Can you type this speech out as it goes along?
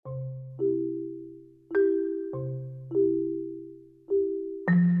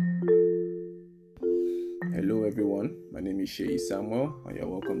My name is Sheyi Samuel, and you're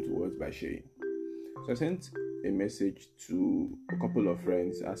welcome to Words by Sheyi. So I sent a message to a couple of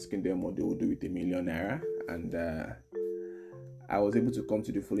friends asking them what they would do with ₦1,000,000, and I was able to come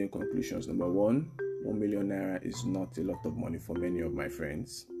to the following conclusions. Number one, ₦1,000,000 is not a lot of money for many of my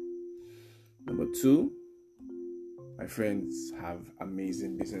friends. Number two, my friends have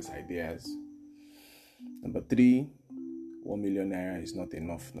amazing business ideas. Number three, ₦1,000,000 is not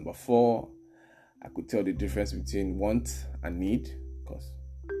enough. Number four, I could tell the difference between want and need, because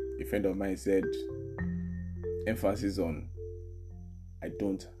a friend of mine said, emphasis on, I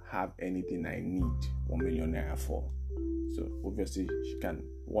don't have anything I need ₦1,000,000 for. So obviously she can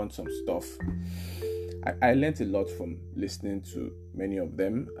want some stuff. I learned a lot from listening to many of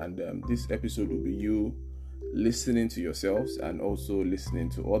them, and this episode will be you listening to yourselves and also listening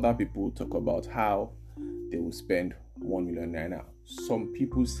to other people talk about how they will spend ₦1,000,000. Some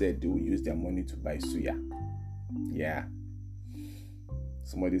people said they will use their money to buy suya. Yeah.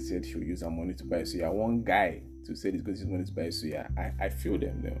 Somebody said he'll use their money to buy suya. One guy said he's going to use money to buy suya. I feel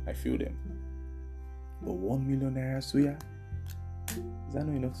them though. I feel them. But ₦1,000,000 suya? Is that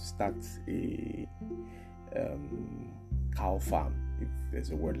not enough to start a cow farm, if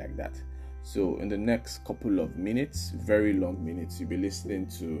there's a word like that? So in the next couple of minutes, very long minutes, you'll be listening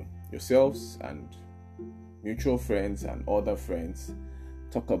to yourselves and mutual friends and other friends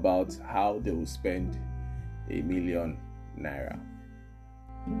talk about how they will spend ₦1,000,000.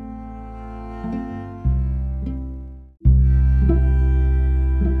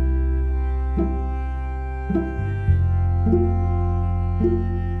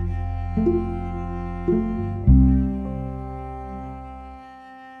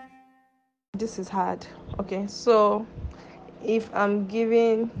 This is hard. Okay, so if I'm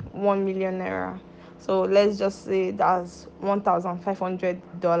giving ₦1,000,000, so let's just say that's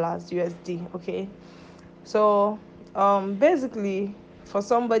 $1,500 USD. Okay, so basically for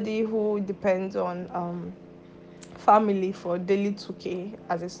somebody who depends on family for daily 2K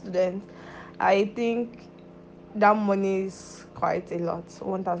as a student, I think that money is quite a lot,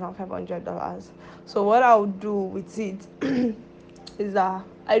 $1,500. So what I would do with it is that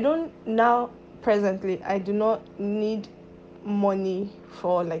presently I do not need money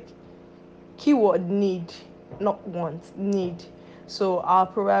for, like, keyword need, not want, need. So I'll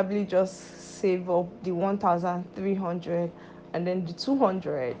probably just save up the 1,300, and then the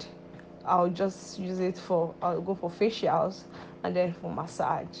 200 I'll just use it for, I'll go for facials and then for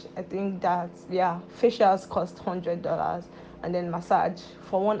massage. I think that, yeah, facials cost $100, and then massage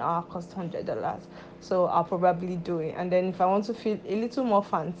for 1 hour costs $100. So I'll probably do it. And then if I want to feel a little more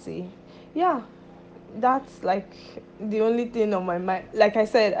fancy, yeah, that's like the only thing on my mind. Like I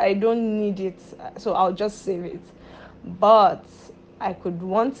said, I don't need it, so I'll just save it. But I could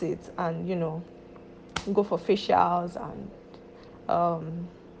want it and, go for facials and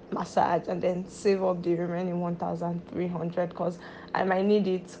massage, and then save up the remaining 1,300, because I might need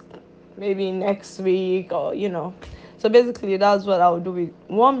it maybe next week, or so basically that's what I would do with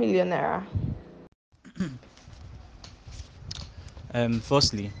 ₦1,000,000.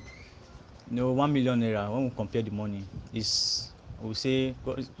 Firstly, ₦1,000,000, when we compare the money, is, we say,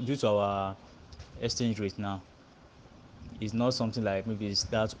 due to our exchange rate now, it's not something like maybe it's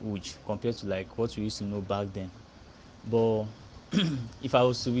that huge compared to like what we used to know back then. But if I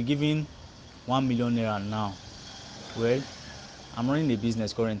was to be giving ₦1,000,000 now, well, I'm running a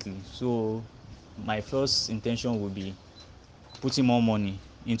business currently, so my first intention would be putting more money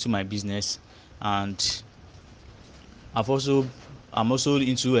into my business. And I'm also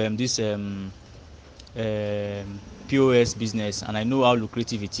into this POS business, and I know how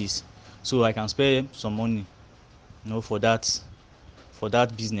lucrative it is, so I can spare some money, for that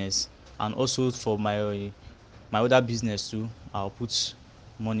business, and also for my other business too. I'll put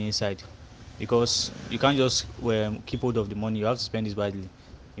money inside, because you can't just keep hold of the money. You have to spend it wisely.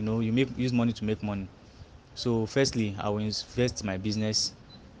 You use money to make money. So firstly, I will invest in my business,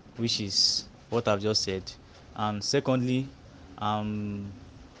 which is what I've just said. And secondly, I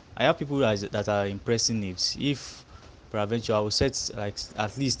have people that are impressing needs. If peradventure, I will set like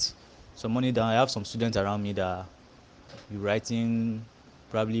at least some money down. I have some students around me that be writing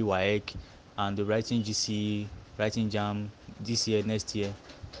probably WAEC, and they're writing GC, writing JAM this year, next year.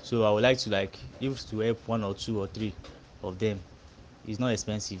 So I would like to, like, if to help one or two or three of them. It's not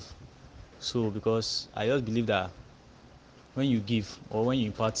expensive. So because I just believe that when you give or when you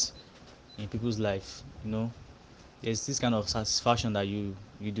impart in people's life, there's this kind of satisfaction that you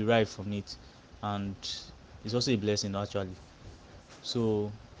derive from it, and it's also a blessing actually.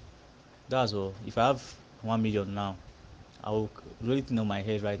 So that's all. If I have 1 million now, I will really think on my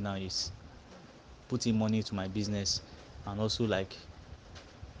head right now is putting money to my business and also like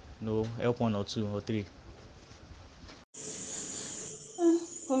help one or two or three.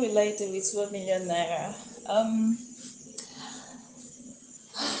 What will I do with 1 million naira? Um,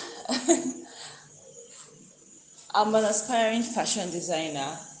 I'm an aspiring fashion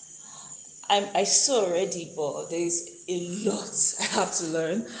designer. I saw already, but there's a lot I have to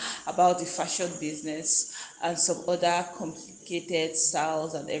learn about the fashion business and some other complicated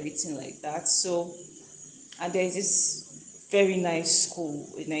styles and everything like that. So, and there's this very nice school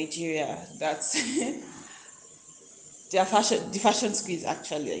in Nigeria that the fashion school is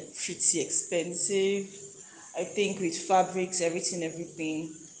actually like pretty expensive. I think with fabrics, everything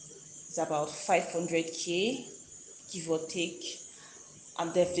is about 500K, give or take.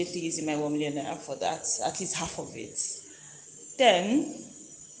 I'm definitely using my 1 million naira for that, at least half of it. Then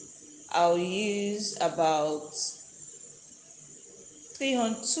I'll use about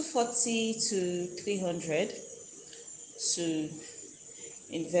 300, 240 to 300 to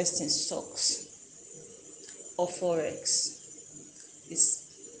invest in stocks or forex.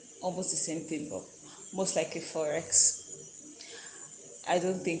 It's almost the same thing, but most likely forex. I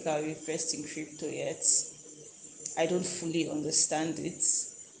don't think I'll invest in crypto yet. I don't fully understand it,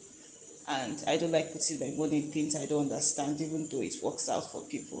 and I don't like putting my money in things I don't understand, even though it works out for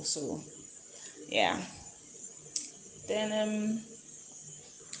people. So yeah. Then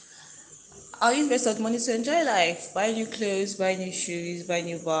I'll use rest of the money to enjoy life. Buy new clothes, buy new shoes, buy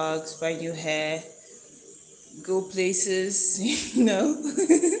new bags, buy new hair, go places,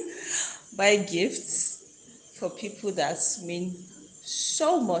 buy gifts for people that mean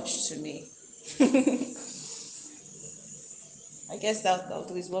so much to me. I guess that'll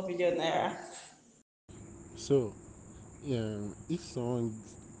do is 1 million naira. So, if someone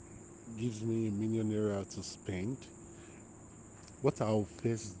gives me a million naira to spend, what I'll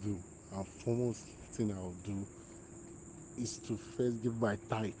first do, and foremost thing I'll do, is to first give my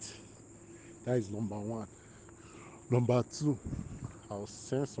tithe. That is number one. Number two, I'll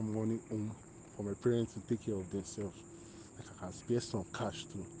send some money home for my parents to take care of themselves. Like I can spare some cash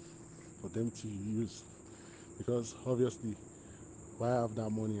too for them to use. Because obviously, why have that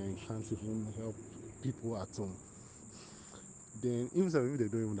money and you can't even help people at home? Then even if they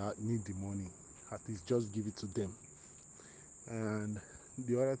don't even need the money, at least just give it to them. And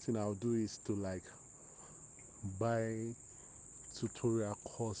the other thing I'll do is to like buy tutorial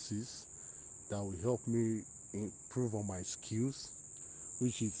courses that will help me improve on my skills,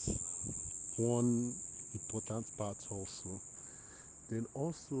 which is one important part also. Then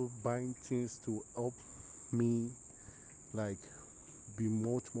also buying things to help me like be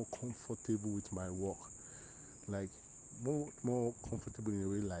much more comfortable with my work, like more comfortable in a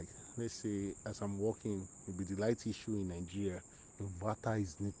way, like let's say as I'm working, maybe the light issue in Nigeria, inverter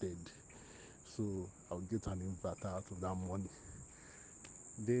is needed, so I'll get an inverter out of that money.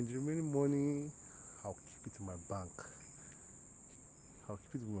 Then the remaining money, I'll keep it in my bank. I'll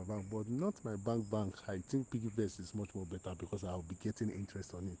keep it in my bank, but not my bank. I think PiggyVest is much more better because I'll be getting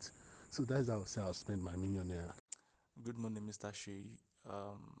interest on it. So that's how I'll say I'll spend my millionaire. Good morning, Mr. Shea.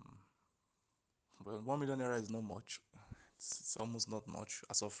 Um, well, 1 million naira is not much. It's almost not much.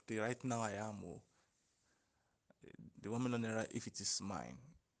 As of the right now, I am. The 1 million naira, if it is mine,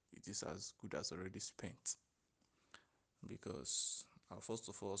 it is as good as already spent because I'll first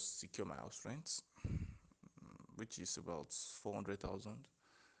of all secure my house rent, which is about 400,000.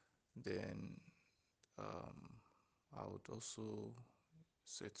 Then um, I would also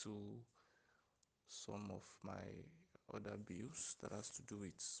settle some of my other bills that has to do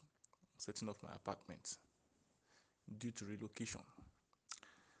with setting up my apartment due to relocation.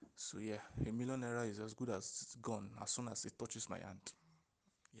 So yeah, 1 million naira is as good as it's gone as soon as it touches my hand.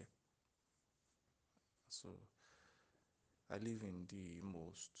 Yeah. So I live in the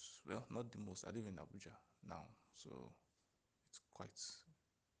most, well, not the most, I live in Abuja now. So it's quite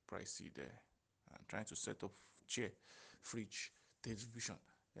pricey there. I'm trying to set up chair, fridge, television,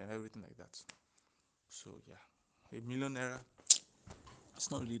 and everything like that. So yeah, 1 million naira, it's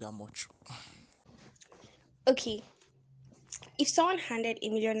not really that much. Okay, if someone handed a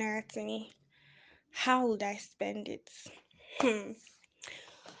million naira to me, how would I spend it? Hmm.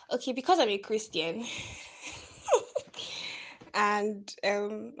 Okay, because I'm a Christian and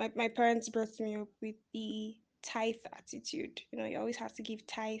my parents brought me up with the tithe attitude. You know, you always have to give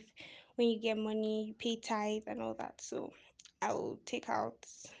tithe. When you get money, you pay tithe and all that. So I will take out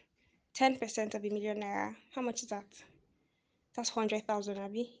 10% of a million naira. How much is that? That's 100,000,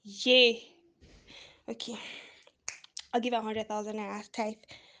 Abby. Yay. Okay, I'll give 100,000 naira as tithe,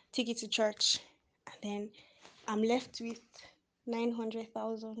 take it to church, and then I'm left with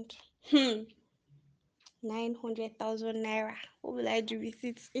 900,000. Hmm. 900,000 naira. What will I do with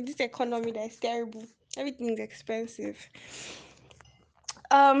it? In this economy that is terrible, everything is expensive.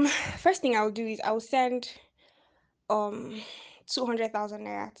 Um, First thing I'll do is I'll send um 200,000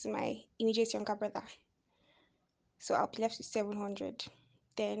 naira to my immediate younger brother. So I'll be left with 700.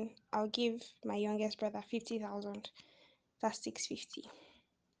 Then I'll give my youngest brother 50,000. That's 650.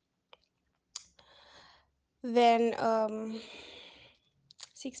 Then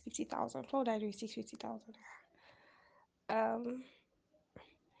 650,000. What would I do with 650,000? Um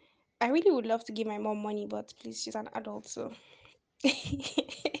I really would love to give my mom money, but please, she's an adult, so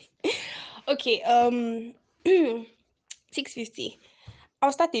okay, 650.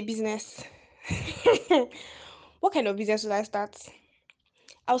 I'll start a business. What kind of business will I start?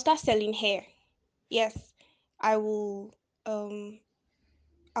 I'll start selling hair. Yes, I will.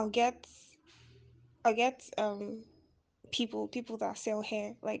 I'll get. I'll get people that sell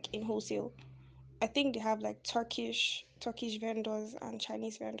hair like in wholesale. I think they have like Turkish vendors and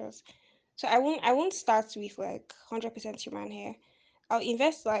Chinese vendors. So I won't start with like 100% human hair. I'll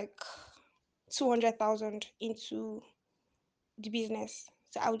invest like 200,000 into the business.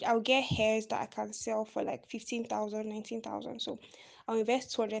 So I'll get hairs that I can sell for like 15,000, 19,000. So I'll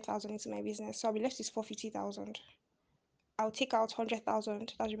invest 200,000 into my business. So I'll be left with 450,000. I'll take out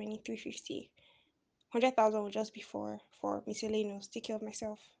 100,000, that's remaining 350. 100,000 will just be for miscellaneous, take care of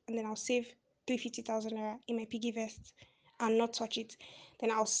myself. And then I'll save 350,000 naira in my piggy vest and not touch it.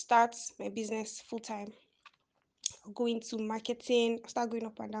 Then I'll start my business full time. I'll go into marketing, I'll start going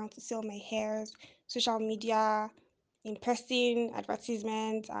up and down to sell my hairs, social media, in person,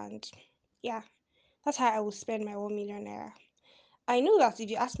 advertisements, and yeah, that's how I will spend my 1 million naira. I know that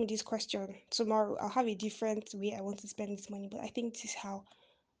if you ask me this question tomorrow, I'll have a different way I want to spend this money, but I think this is how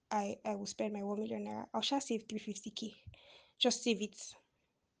I will spend my 1 million naira. I'll just save 350K. Just save it.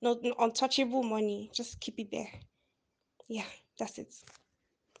 Not untouchable money. Just keep it there. Yeah, that's it.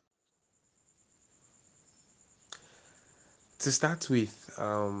 To start with,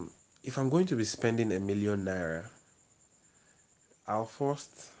 if I'm going to be spending a million naira, I'll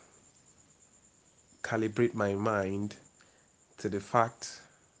first calibrate my mind to the fact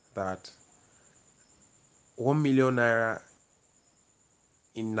that 1 million naira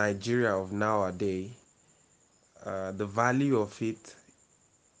in Nigeria of nowadays, the value of it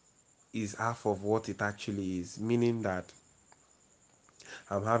is half of what it actually is, meaning that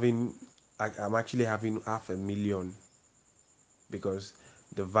I'm having, I'm actually having half a million, because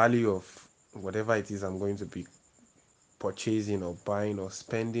the value of whatever it is I'm going to be purchasing or buying or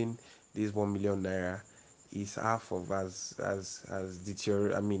spending this 1 million naira is half of, as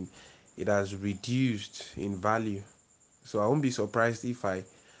deteriorate. I mean, it has reduced in value. So I won't be surprised if I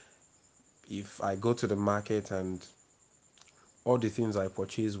go to the market and all the things I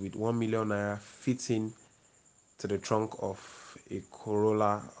purchase with 1 million naira fits in to the trunk of a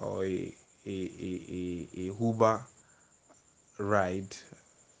Corolla or a Uber ride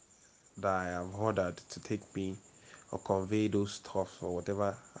that I have ordered to take me or convey those stuff or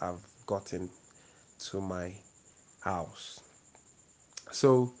whatever I've gotten to my house.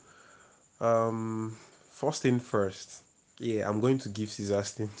 So, first thing first, yeah, I'm going to give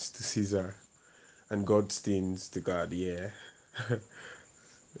Caesar's things to Caesar and God's things to God. Yeah.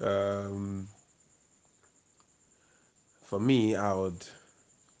 um, for me, I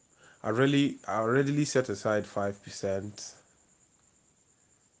readily set aside 5%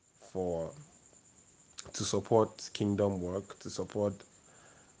 for to support kingdom work, to support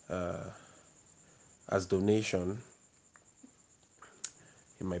as donation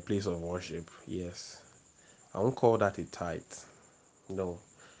in my place of worship. Yes, I won't call that a tithe. No,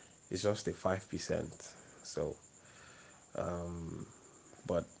 it's just a 5%. So,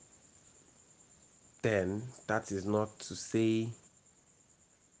 but then that is not to say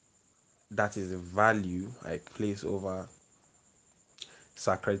that is a value I place over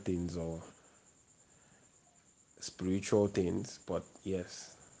sacred things or spiritual things. But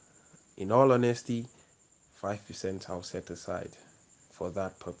yes, in all honesty, 5% I'll set aside for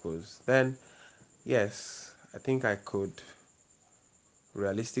that purpose. Then, yes, I think I could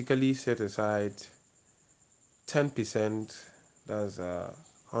realistically set aside 10%, that's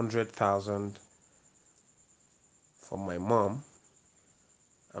 100,000 for my mom.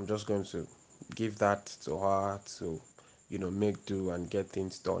 I'm just going to give that to her to, make do and get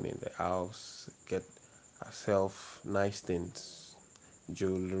things done in the house, get herself nice things,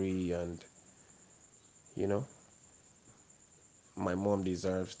 jewelry, and, you know, my mom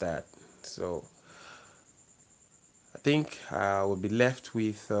deserves that. So I think I will be left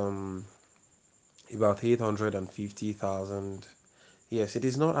with about 850,000 yes, it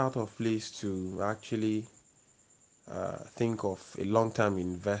is not out of place to actually think of a long-term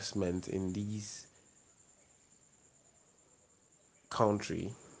investment in these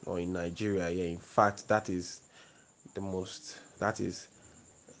country or in Nigeria. Yeah, in fact, that is the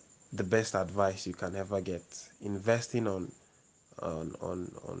best advice you can ever get. Investing on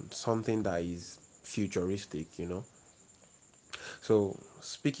something that is futuristic, you know. So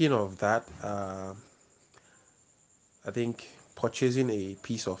speaking of that, I think purchasing a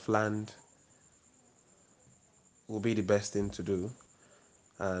piece of land will be the best thing to do.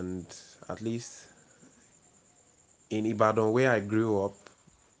 And at least in Ibadan, where I grew up,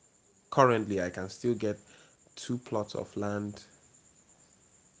 currently I can still get two plots of land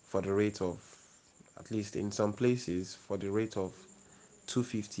for the rate of, at least in some places, for the rate of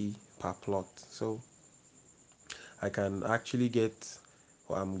 250 per plot. So I can actually get,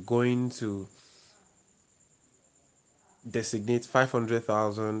 or I'm going to designate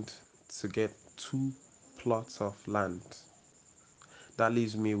 500,000 to get two plots of land. That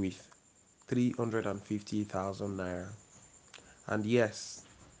leaves me with 350,000 naira. And yes,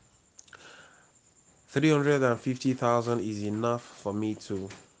 350,000 is enough for me to,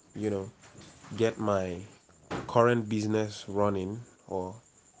 you know, get my current business running, or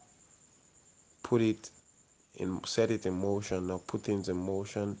put it set it in motion, or put things in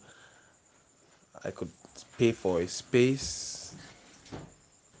motion. I could pay for a space,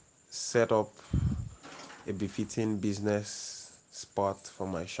 set up a befitting business spot for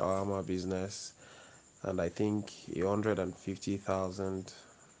my shawarma business, and I think 150,000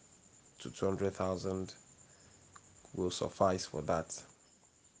 to 200,000 will suffice for that.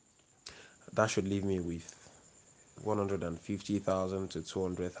 That should leave me with 150,000 to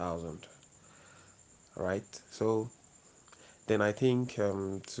 200,000. Right? So then I think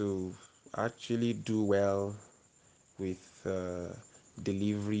to actually do well with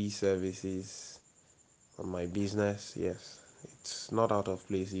delivery services on my business, yes, it's not out of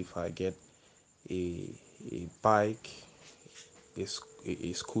place if I get a bike, a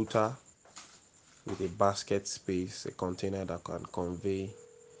scooter with a basket space, a container that can convey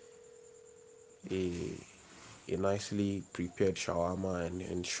a nicely prepared shawarma and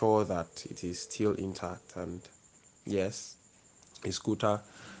ensure that it is still intact. And yes, a scooter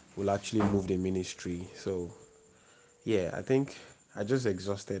will actually move the ministry. So yeah, I think I just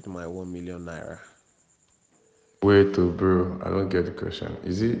exhausted my 1 million naira. Wait, oh, bro, I don't get the question.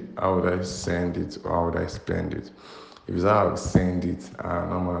 Is it how would I send it or how would I spend it? If it's how I would send it,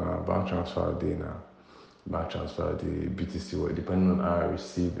 normal bank transfer day now. Bank transfer day, BTC, well, depending on how I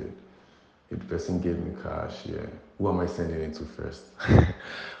receive it. If the person gave me cash, yeah. Who am I sending it to first?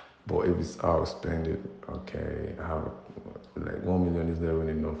 But if it's how I spend it, okay, I have like 1 million is never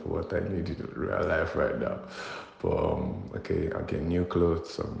enough for what I need in real life right now. But okay, I'll get new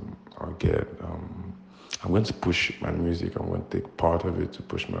clothes. I'll get I'm going to push my music. I'm going to take part of it to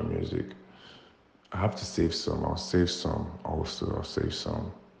push my music. I have to save some. I'll save some. Also, I'll save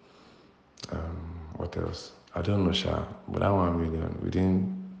some. What else? I don't know, Sha. But that 1 million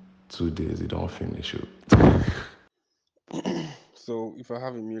within 2 days, it don't finish. Oh. So if I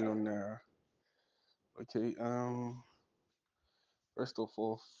have a million naira, okay, first of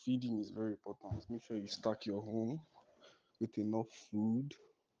all, feeding is very important. Make sure you stack your home with enough food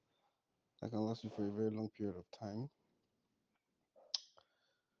that can last you for a very long period of time.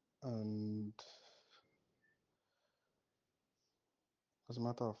 And as a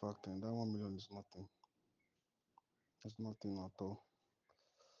matter of fact, that 1 million is nothing. It's nothing at all.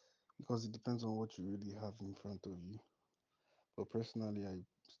 Because it depends on what you really have in front of you. But personally, I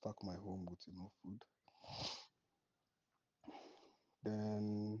stack my home with enough food.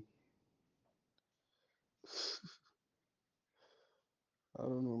 Then I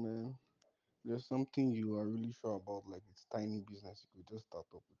don't know, man. There's something you are really sure about, like it's tiny business. You could just start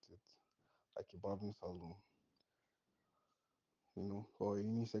up with it, like a barbering salon, or a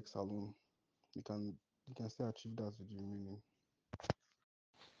unisex salon. You can you can still achieve that with the remaining.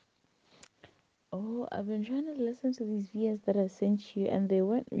 Oh, I've been trying to listen to these videos that I sent you and they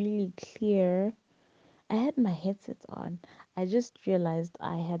weren't really clear. I had my headsets on. I just realized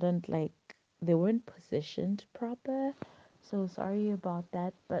I hadn't they weren't positioned proper. So sorry about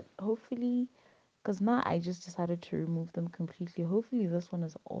that, but hopefully cuz now I just decided to remove them completely. Hopefully this one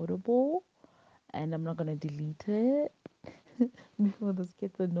is audible and I'm not going to delete it before this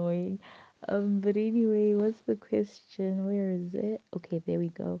gets annoying. But anyway, what's the question? Where is it? Okay, there we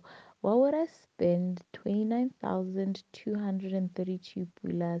go. What would I spend 29,232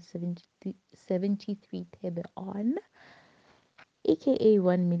 pula 73 tebe on? AKA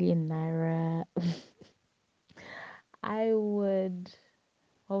 1 million naira. I would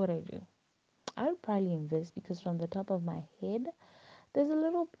what would I do? I would probably invest because from the top of my head, there's a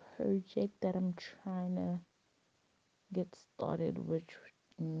little project that I'm trying to get started, which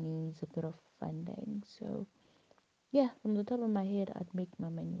needs a bit of funding. So, yeah, from the top of my head, I'd make my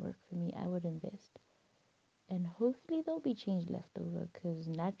money work for me. I would invest. And hopefully, there'll be change left over because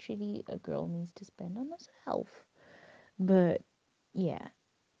naturally, a girl needs to spend on herself. But yeah,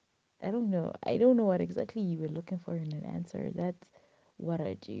 I don't know. I don't know what exactly you were looking for in an answer. That's what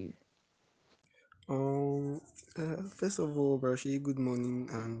I do. Um, First of all, Brashi, good morning,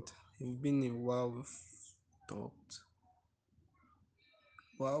 and it's been a while we've talked.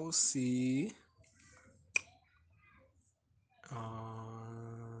 Well, I will say, uh,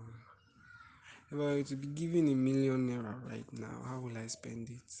 if I were to be given a million naira right now, how will I spend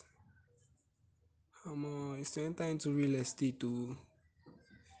it? It's to enter into real estate to,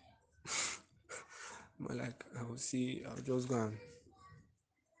 but like I would say, I'll just go and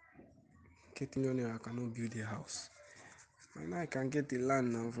get a million naira. I cannot build a house. Right now, I can get the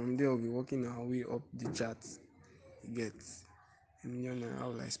land now. From there, I'll be working our way up the charts. Get a million naira. How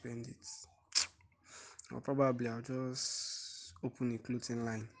will I spend it? Or probably I'll just open a clothing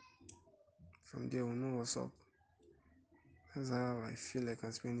line. From there, we'll know what's up. That's how I feel like I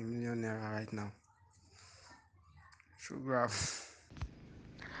spend a million naira right now. Sugar.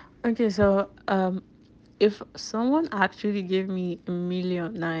 Okay, so if someone actually gave me a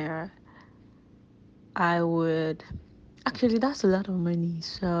million naira, I would actually that's a lot of money.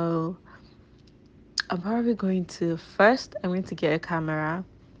 So I'm probably going to first I'm going to get a camera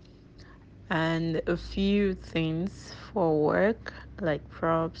and a few things for work, like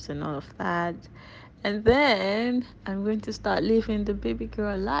props and all of that. And then I'm going to start living the baby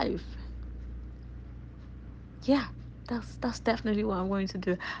girl life. Yeah, that's definitely what I'm going to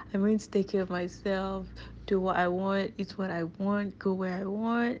do. I'm going to take care of myself, do what I want, eat what I want, go where I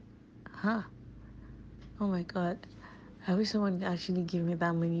want. Huh. Oh my god. I wish someone could actually give me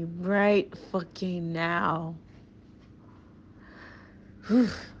that money right fucking now. Whew.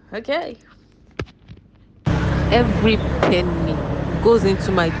 Okay. Every penny goes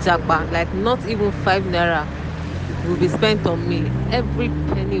into my japa, like not even 5 naira will be spent on me. Every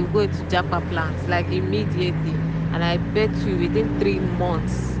penny will go into japa plans, like immediately. And I bet you within 3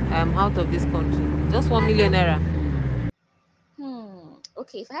 months, I am out of this country. Just 1 million naira.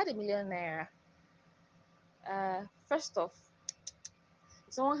 Okay, if I had a million naira, first off,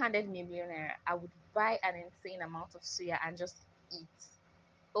 if someone handed me a million naira, I would buy an insane amount of suya and just eat.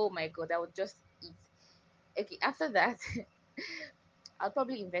 Oh my god, I would just eat. Okay, after that, I'll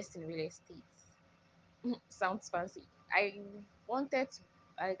probably invest in real estate. Sounds fancy. Wanted to,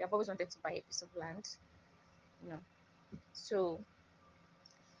 I've always wanted to buy a piece of land, you know. So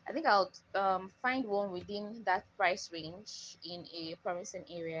I think I'll find one within that price range in a promising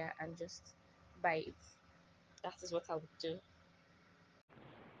area and just buy it. That is what I would do.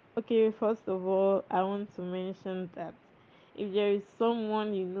 Okay, first of all, I want to mention that if there is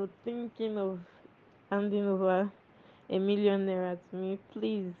someone thinking of handing over a million naira to me,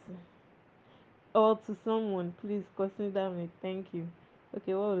 please, or to someone, please consider me. Thank you.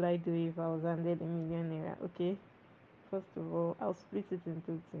 Okay, what will I do if I was handed a million naira? Okay, first of all, I'll split it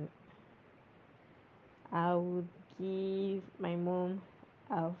into two. I would give my mom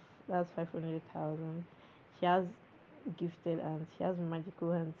half. That's 500,000. She has gifted hands. She has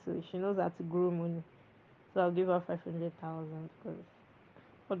magical hands, so she knows how to grow money. So I'll give her 500,000 because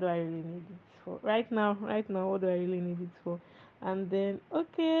what do I really need it for? Right now, what do I really need it for? And then,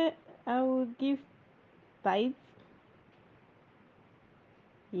 okay, I will give tithes.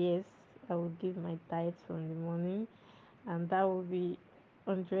 Yes, I will give my tithes from the morning, and that will be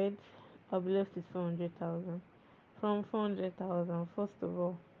 100. I'll be left with 400,000. From 400,000, first of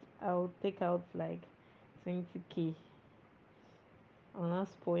all, I'll take out like 20K. I'll not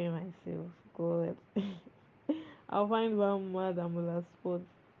spoil myself. God. I'll find one mad Amula spot.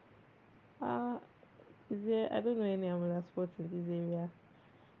 Uh, is there? I don't know any Amula spots in this area.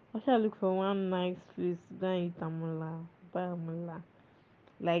 I shall look for one nice place to go and eat Amula. Buy Amula.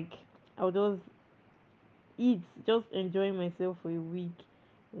 Like, I'll just enjoy myself for a week.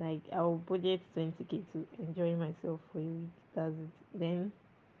 Like, I'll budget 20K to enjoy myself for a week. That's it. Then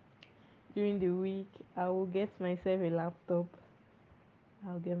during the week, I will get myself a laptop.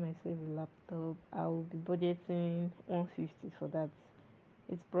 I'll get myself a laptop. I'll be budgeting 150 for that.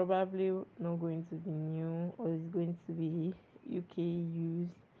 It's probably not going to be new, or it's going to be UK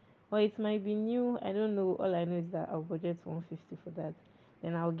used, or it might be new. I don't know. All I know is that I'll budget 150 for that.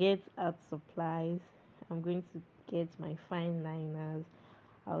 Then I'll get art supplies. I'm going to get my fine liners.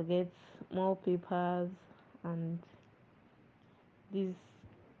 I'll get more papers and this.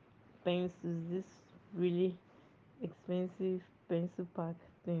 pencils, this really expensive pencil pack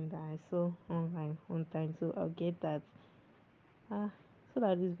thing that I saw online one time. So I'll get that. Ah, so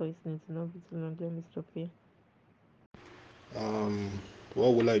that this voice needs to not be too long. Let me stop here. Um,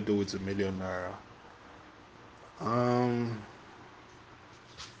 what will I do with a 1 million naira? Um,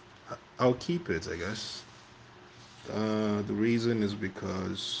 I'll keep it, I guess. The reason is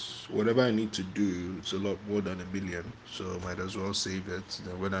because whatever I need to do, it's a lot more than 1 million, so might as well save it.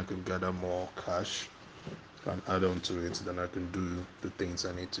 Then when I can gather more cash and add on to it, then I can do the things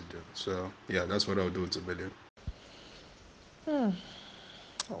I need to do. So yeah, that's what I'll do with 1 million.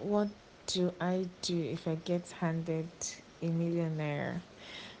 What do I do if I get handed a millionaire?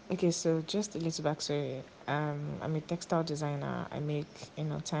 Okay, so just a little backstory. I'm a textile designer. I make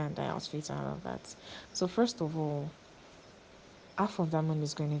tie and dye outfits and all of that. So first of all, half of that money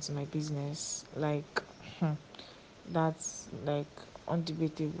is going into my business. Like, that's like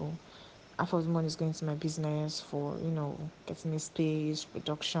undebatable. Half of the money is going to my business for getting a space,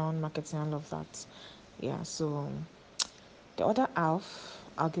 production, marketing, all of that. Yeah. So the other half,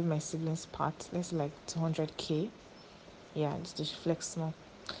 I'll give my siblings part. Let's say like 200K. Yeah, just to flex small.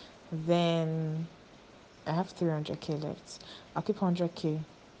 Then I have 300K left. I'll keep 100K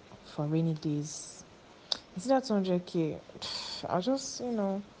for rainy days. Instead of 200K, I'll just,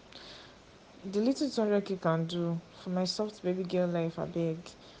 the little 200K can do for my soft baby girl life. I beg,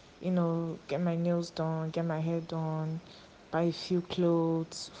 get my nails done, get my hair done, buy a few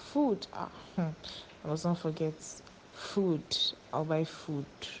clothes, food. I must not forget food. I'll buy food.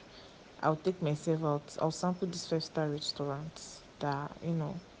 I'll take myself out. I'll sample this 5-star restaurant that,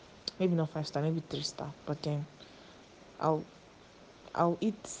 maybe not 5-star, maybe 3-star, but then I'll I'll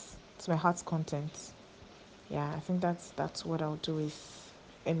eat to my heart's content. Yeah, I think that's what I'll do with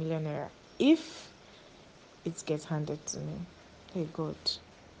a millionaire if it gets handed to me. Hey God.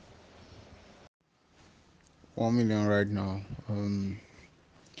 1 million right now. I'm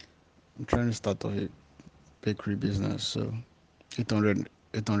trying to start off a bakery business, so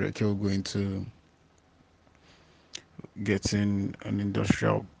 800K will go into getting an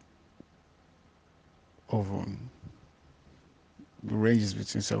industrial oven. The range is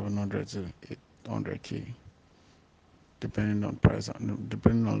between 700 to 800K, depending on price and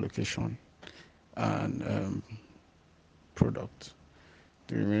depending on location and product.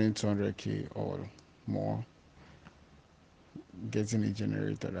 The remaining 200K or more, getting a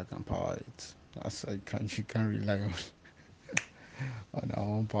generator that can power it. That's like you can't rely on our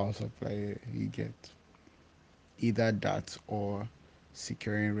own power supply. You get either that or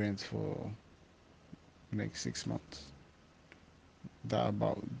securing rent for like 6 months. That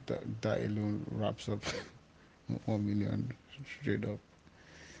alone wraps up 1 million straight up.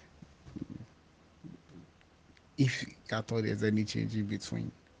 If at all there's any change in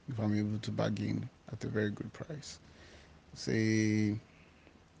between, if I'm able to bargain at a very good price, say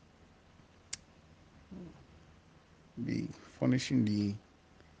the furnishing the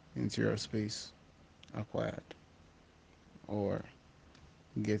interior space acquired, or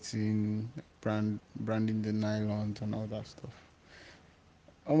getting branding the nylons and all that stuff.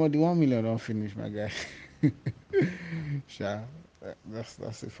 The 1 million don't finish, my guy. Sure,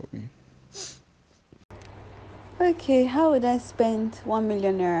 that's it for me. Okay, how would I spend 1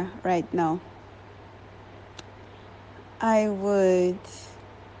 million naira right now? I would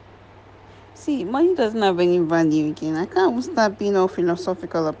see money doesn't have any value again. I can't even start being all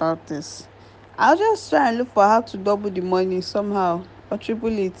philosophical about this. I'll just try and look for how to double the money somehow or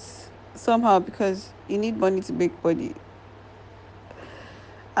triple it somehow because you need money to make money.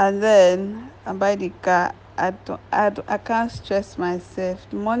 And then I buy the car. I can't stress myself.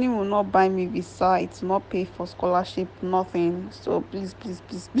 The money will not buy me visa. It will not pay for scholarship. Nothing. So please, please,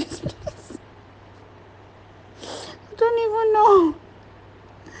 please, please, please. I don't even know.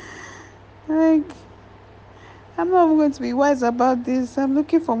 Like, I'm not even going to be wise about this. I'm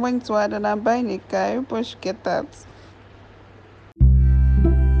looking for money to add and I'm buying a car. Everybody should get that.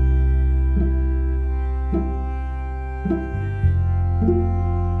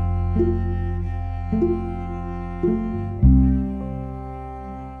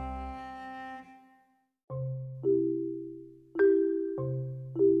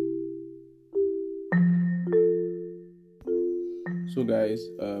 So, guys,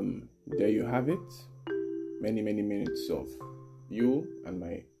 there you have it. Many, many minutes of you and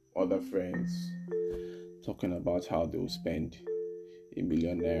my other friends talking about how they'll spend a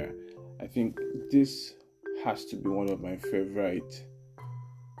millionaire. I think this has to be one of my favorite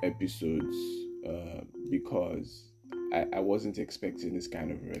episodes because I wasn't expecting this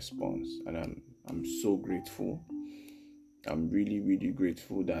kind of response, and I'm so grateful I'm really, really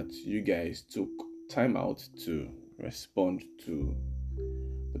grateful that you guys took time out to respond to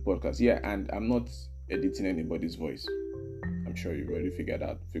the podcast. Yeah, and I'm not editing anybody's voice. I'm sure you've already figured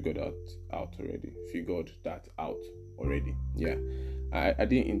that out already. Yeah, I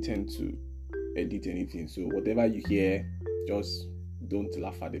didn't intend to edit anything. So whatever you hear, just don't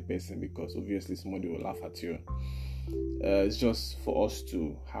laugh at the person, because obviously somebody will laugh at you. It's just for us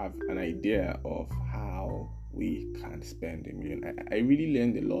to have an idea of how we can spend $1 million. I really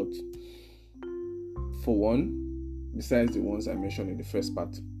learned a lot. For one, besides the ones I mentioned in the first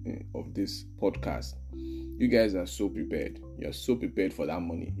part of this podcast, you guys are so prepared. You're so prepared for that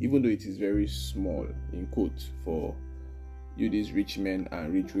money, even though it is very small, in quotes, for you, these rich men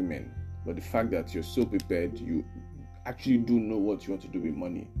and rich women. But the fact that you're so prepared, you actually do know what you want to do with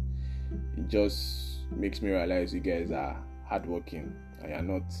money. It just makes me realize you guys are hardworking and you're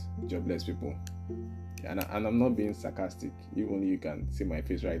not jobless people. And I'm not being sarcastic, even you can see my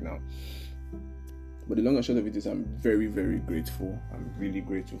face right now. But the long and short of it is, I'm very, very grateful. I'm really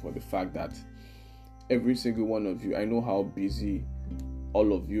grateful for the fact that every single one of you, I know how busy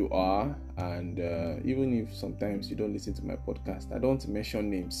all of you are, and even if sometimes you don't listen to my podcast, I don't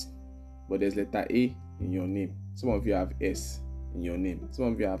mention names, but there's letter A in your name. Some of you have S in your name. Some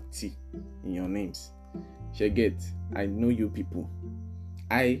of you have T in your names. Sheget, I know you people.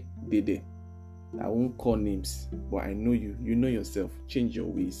 I did it. I won't call names, but I know you. You know yourself. Change your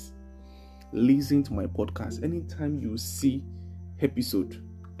ways. Listen to my podcast. Anytime you see episode,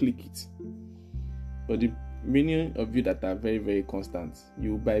 click it. But the many of you that are very, very constant,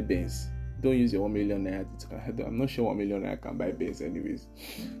 you buy Benz. Don't use your 1 million naira. I'm not sure 1 million naira can buy Benz anyways.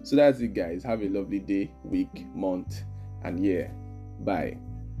 So that's it, guys. Have a lovely day, week, month, and year. Bye.